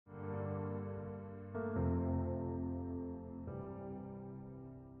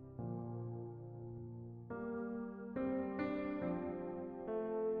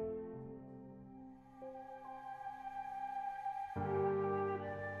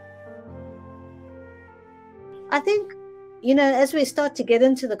I think, as we start to get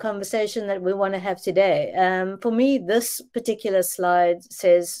into the conversation that we want to have today, for me, this particular slide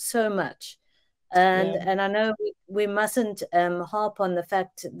says so much. And I know we mustn't harp on the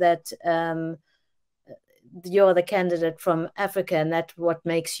fact that you're the candidate from Africa and that's what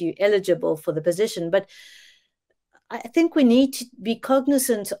makes you eligible for the position. But I think we need to be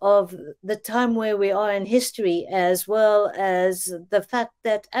cognizant of the time where we are in history, as well as the fact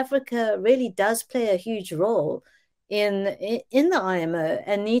that Africa really does play a huge role in the IMO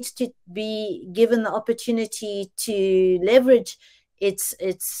and needs to be given the opportunity to leverage its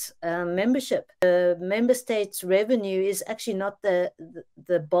membership. The member states' revenue is actually not the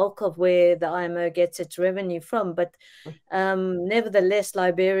bulk of where the IMO gets its revenue from, but nevertheless,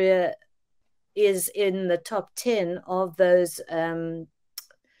 Liberia is in the top 10 of those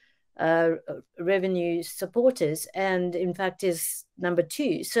revenue supporters, and in fact is number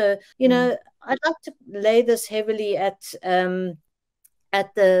 2. So, I'd like to lay this heavily at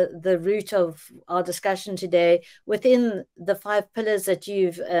the root of our discussion today within the 5 pillars that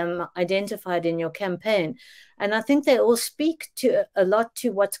you've identified in your campaign. And I think they all speak to a lot to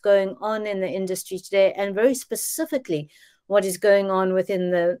what's going on in the industry today, and very specifically what is going on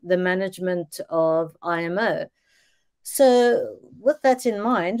within the management of IMO. So with that in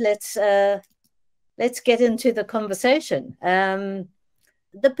mind, let's get into the conversation.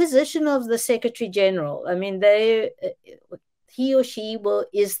 The position of the Secretary General, I mean, he or she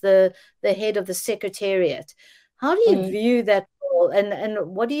is the head of the Secretariat. How do you view that role, and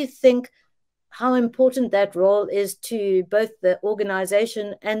what do you think, how important that role is to both the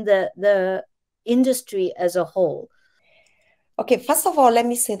organization and the industry as a whole? Okay, first of all, let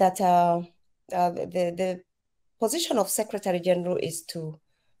me say that the position of Secretary General is to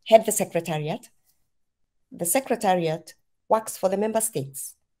head the Secretariat. The Secretariat works for the member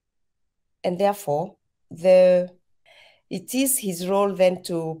states, and therefore it is his role then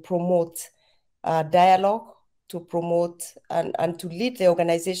to promote dialogue, to promote and to lead the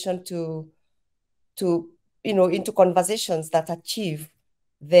organization into conversations that achieve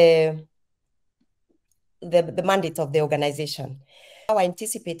the mandate of the organization. How I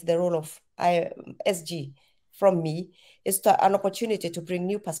anticipate the role of SG from me is an opportunity to bring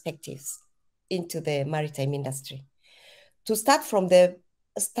new perspectives into the maritime industry. To start from the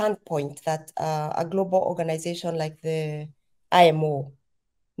standpoint that a global organization like the IMO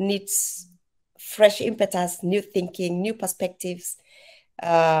needs fresh impetus, new thinking, new perspectives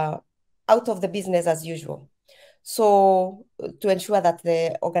out of the business as usual. So to ensure that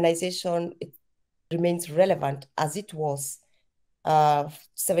the organization remains relevant as it was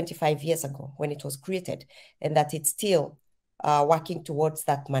 75 years ago when it was created, and that it's still working towards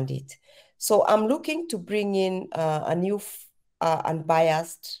that mandate. So I'm looking to bring in a new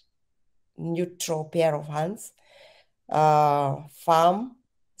unbiased, neutral pair of hands, firm,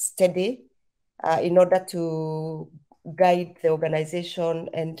 steady, in order to guide the organization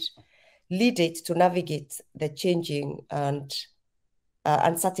and lead it to navigate the changing and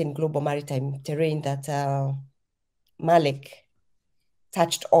uncertain global maritime terrain that Malik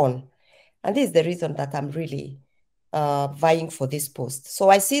touched on. And this is the reason that I'm really vying for this post. So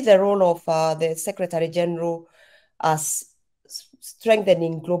I see the role of the Secretary General as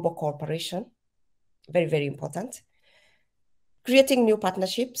strengthening global cooperation, very, very important, creating new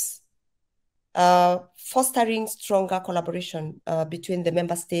partnerships, fostering stronger collaboration between the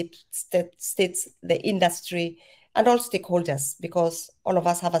member states, the industry, and all stakeholders, because all of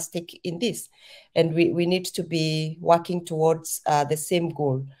us have a stake in this. And we need to be working towards the same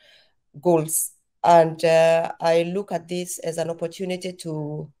goals. And I look at this as an opportunity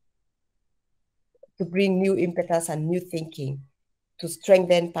to bring new impetus and new thinking, to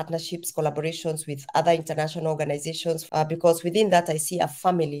strengthen partnerships, collaborations with other international organizations, because within that I see a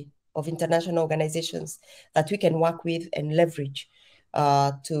family of international organizations that we can work with and leverage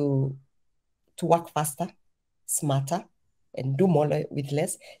to work faster, smarter, and do more with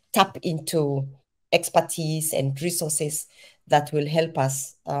less, tap into expertise and resources that will help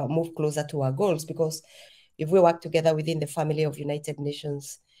us move closer to our goals. Because if we work together within the family of United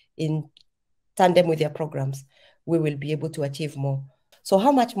Nations in tandem with their programs, we will be able to achieve more. So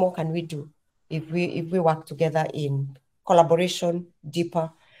how much more can we do if we work together in collaboration, deeper,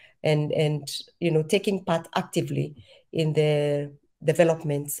 and taking part actively in the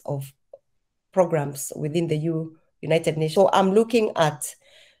developments of programs within the United Nations? So I'm looking at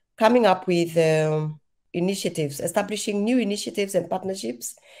coming up with initiatives, establishing new initiatives and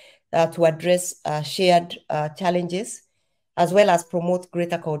partnerships to address shared challenges, as well as promote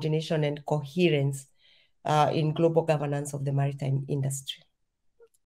greater coordination and coherence in global governance of the maritime industry.